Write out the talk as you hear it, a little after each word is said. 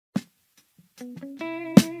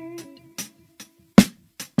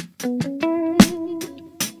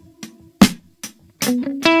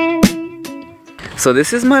So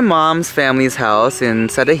this is my mom's family's house in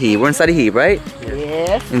Sattahip. We're in Sattahip, right?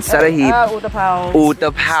 Yes. In Sattahip. Utapao.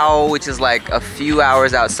 Utapao, which is like a few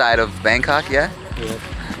hours outside of Bangkok, yeah? Yes.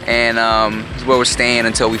 And this is where we're staying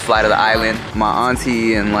until we fly to the island. My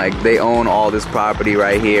auntie and like they own all this property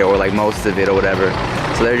right here, or like most of it or whatever.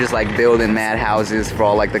 So they're just like building mad houses for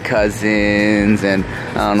all like the cousins, and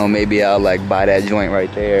I don't know, maybe I'll like buy that joint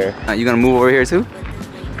right there. You gonna move over here too?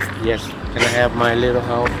 Yes. Can I have my little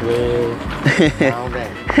house way down there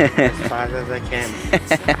as fast as I can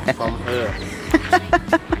from her?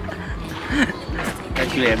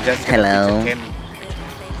 Actually, I'm just hello.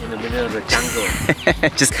 In the middle of the jungle.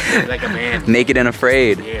 Just like a man. naked and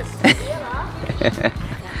afraid. Yes.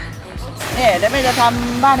 เนี่ยเดี๋ยวแม่จะท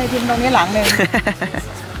ำบ้านให้ทิมตรงนี้หลังหนึ่ง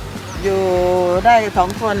อยู่ได้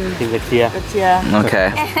2 คน Think it's here. กระเชียร์ Okay.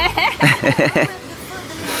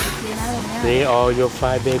 See, all your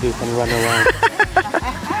 5 babies can run around,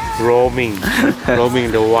 roaming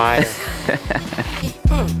the wild.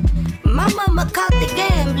 My mama caught the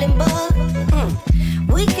gambling bug.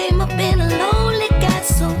 We came up in a lonely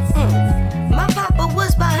castle. My papa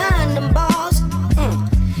was behind them balls.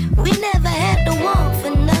 We never had to want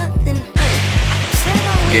for nothing.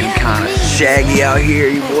 Getting kind of shaggy out here.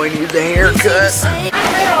 You boy needs a haircut.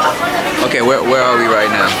 Okay, where are we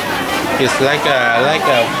right now? It's like a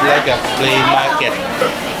flea market.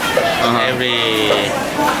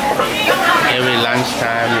 Every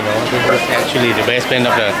lunchtime, you know. This is actually the basement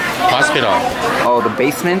of the hospital. Oh, the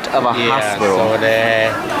basement of a hospital. So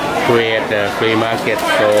they create the flea market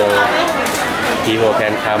so people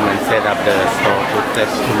can come and set up the store to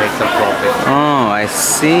make some profit. Oh, I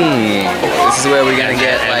see. This is where we're gonna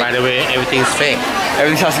get like. By the way, everything's fake.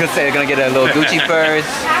 Everything I was gonna say, they're gonna get a little Gucci purse.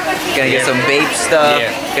 Gonna get some babe stuff.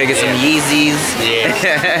 Gonna get some Yeezys.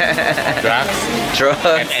 Drugs.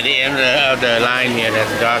 At the end of the line here,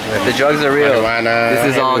 there's drugs. The drugs are real. Marijuana, this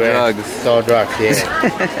is all drugs. It's all drugs,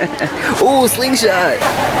 yeah. Ooh, slingshot.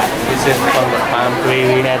 This is from the palm tree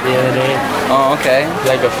we had the other day. Oh, okay.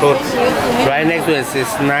 Like a fruit. Right next to it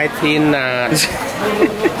is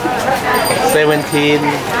 1917.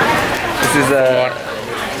 This is a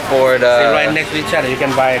Ford. Right next to each other, you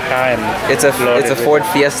can buy a car and it's a Ford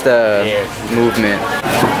Fiesta movement.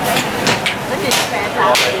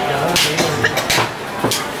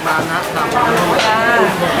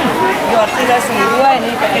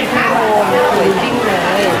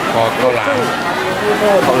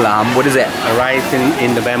 What is that? Rice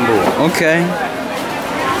in the bamboo. Okay.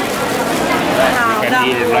 You can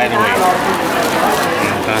eat it right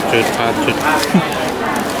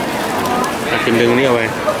away.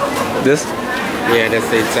 This? Yeah, that's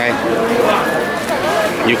the inside.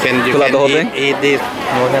 You can pull out the whole thing? Eat this. You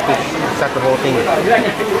have to suck the whole thing.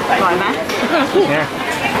 Yeah.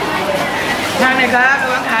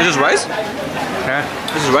 This is rice? Huh?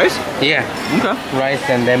 This is rice? Yeah. Okay. Rice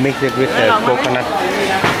and then mix it with the coconut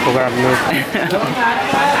milk.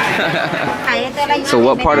 So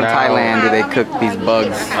what part of Thailand do they cook these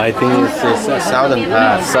bugs? I think it's the southern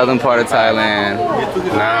part. Southern part of Thailand.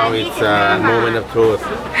 Now it's a moment of truth.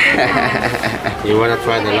 You want to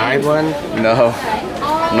try the live one? No.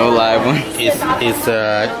 No live one. It's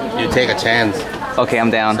you take a chance. Okay, I'm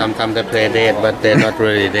down. Sometimes they play dead, but they're not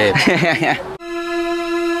really dead.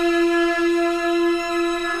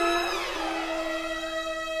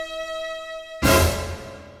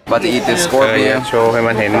 About to eat this scorpion. Show him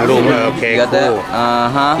okay, you got that? cool.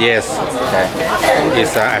 Yes. Okay.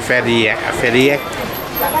 It's aphrodisiac. Aphrodisiac?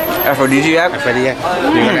 Aphrodisiac.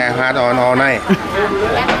 You're gonna have on all night.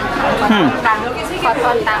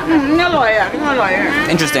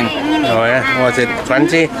 Interesting. Oh yeah. Was it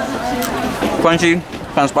crunchy? Crunchy,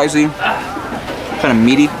 kind of spicy, kind of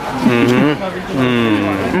meaty.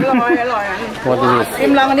 What is it?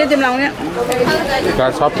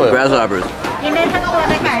 Grasshopper. Grasshoppers.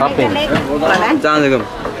 Topping. Sounds like them.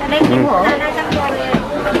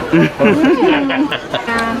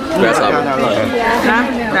 Grasshopper.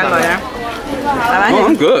 Oh,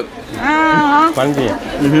 I'm good. Crunchy.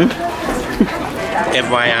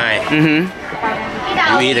 FYI.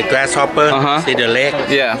 You eat a grasshopper, see the leg?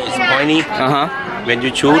 Yeah. It's pointy. When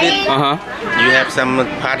you chew it, you have some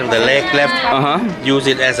part of the leg left. Use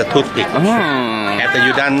it as a toothpick. After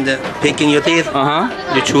you're done picking your teeth,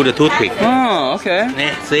 you chew the toothpick. Oh, okay.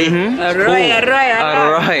 See? Alright.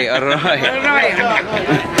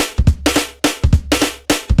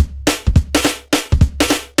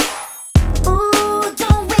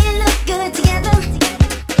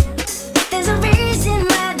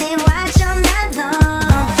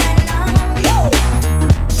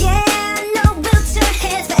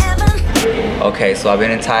 Okay, so I've been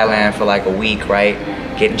in Thailand for like a week, right?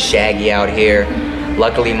 Getting shaggy out here.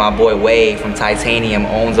 Luckily, my boy Wei from Titanium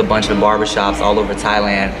owns a bunch of barbershops all over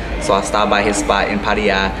Thailand. So I stopped by his spot in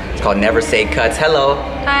Pattaya. It's called Never Say Cuts. Hello.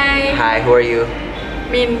 Hi. Hi, who are you?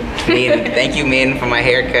 Min. Min. Thank you, Min, for my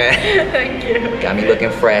haircut. Thank you. Got me looking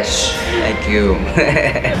fresh. Thank you.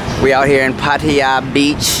 We out here in Pattaya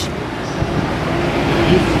Beach.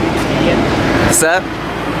 What's up?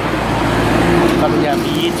 Pattaya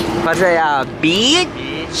Beach. Pattaya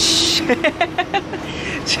Beach?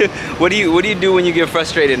 What do you do when you get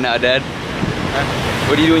frustrated now, Dad?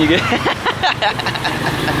 What do you do when you get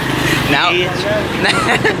now?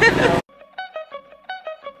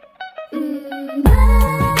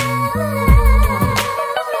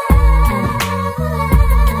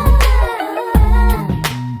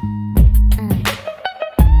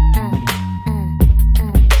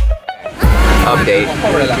 Update.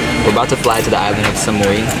 We're about to fly to the island of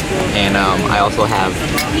Samui, and I also have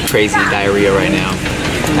crazy diarrhea right now.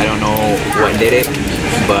 I don't know what did it,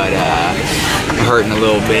 but I'm hurting a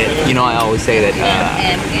little bit. You know, I always say that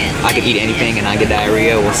I could eat anything and I get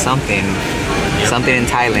diarrhea. Well, something in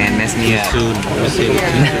Thailand messed me up.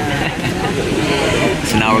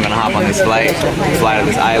 So now we're gonna hop on this flight, fly to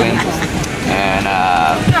this island, and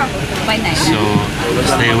So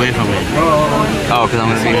stay away from it. oh, because I'm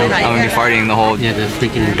gonna be farting the whole. Yeah, the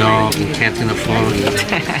freaking dog and cats in the floor.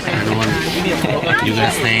 I don't want you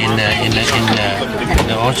guys stay in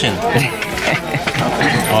the ocean.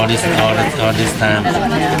 all this time.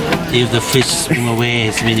 If the fish swim away,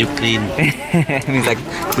 it means you clean. It means I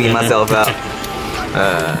clean myself out.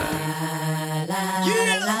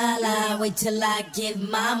 Wait till I get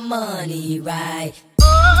my money right.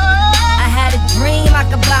 I had a dream I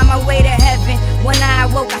could buy my way to heaven. When I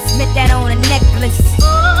awoke, I spent that on a necklace.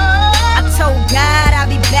 I told God I'll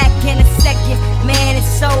be back in a second. Man,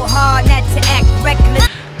 it's so hard not to act reckless.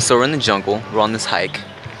 So we're in the jungle. We're on this hike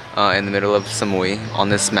in the middle of Samui on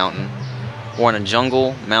this mountain. We're on a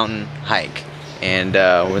jungle mountain hike, and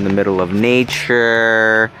we're in the middle of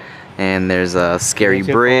nature. And there's a scary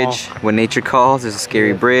bridge. When nature calls, there's a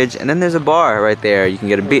scary bridge. And then there's a bar right there. You can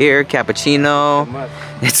get a beer, cappuccino.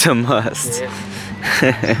 It's a must.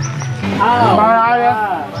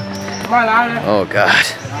 Oh God.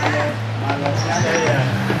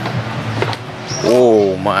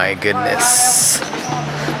 Oh my goodness.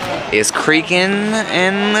 It's creaking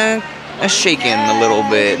and shaking a little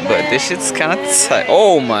bit, but this shit's kind of tight.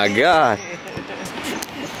 Oh my God.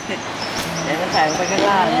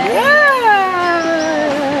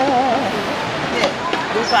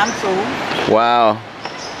 Wow.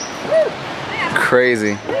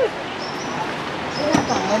 Crazy.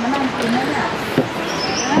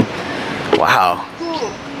 Wow.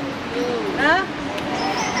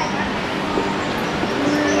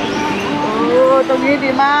 Oh, ตรงนี้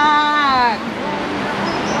ดีมาก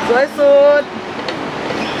สวยสุด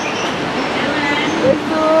สวย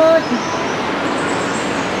สุด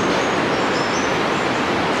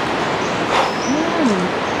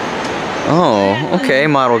Oh, okay,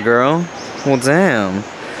 model girl. Well, damn.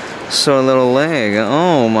 Show a little leg.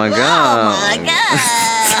 Oh my God. Oh my God.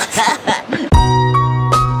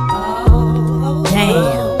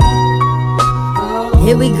 Damn.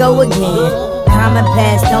 Here we go again. Common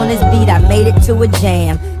passed on this beat. I made it to a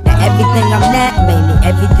jam. Now everything I'm not made me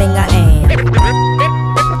everything I am.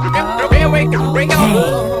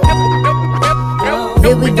 Damn.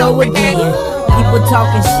 Here we go again. People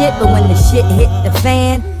talking shit, but when the shit hit the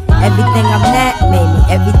fan, everything I'm not made me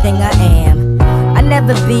everything I am. I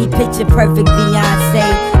never be picture perfect Beyonce.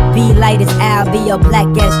 Be light as Al, be your black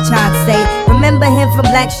as Chauncey. Remember him from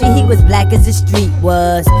Black Street, he was black as the street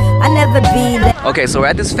was. I never be that. Okay, so we're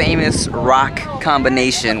at this famous rock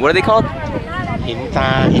combination. What are they called?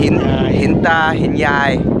 Hinta, Hinta,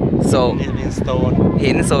 Hinyai. So, stone.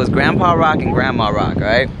 Hin, so it's Grandpa Rock and Grandma Rock,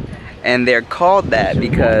 right? And they're called that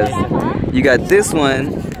because you got this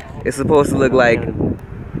one, it's supposed to look like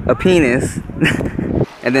a penis.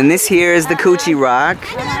 And then this here is the Coochie Rock,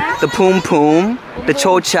 the Poom Poom, the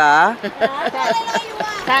Chocha,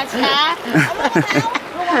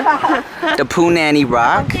 the Poo Nanny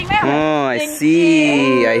Rock. Oh, I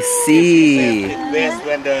see, I see. Best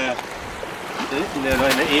when the in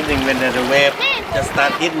the evening when the wave just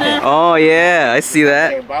start hitting it. Oh yeah, I see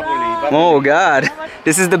that. Bubbly. Oh God,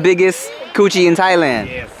 this is the biggest coochie in Thailand.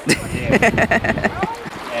 Yes.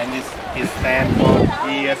 And it stands for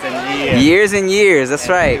years and years. Years and years, that's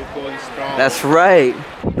right. Going strong. That's right.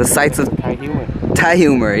 The sights of Thai humor. Thai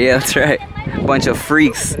humor, yeah, that's right. Bunch of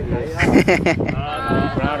freaks. I'm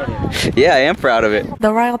proud of it. Yeah, I am proud of it.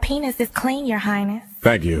 The royal penis is clean, Your Highness.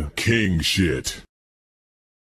 Thank you. King shit.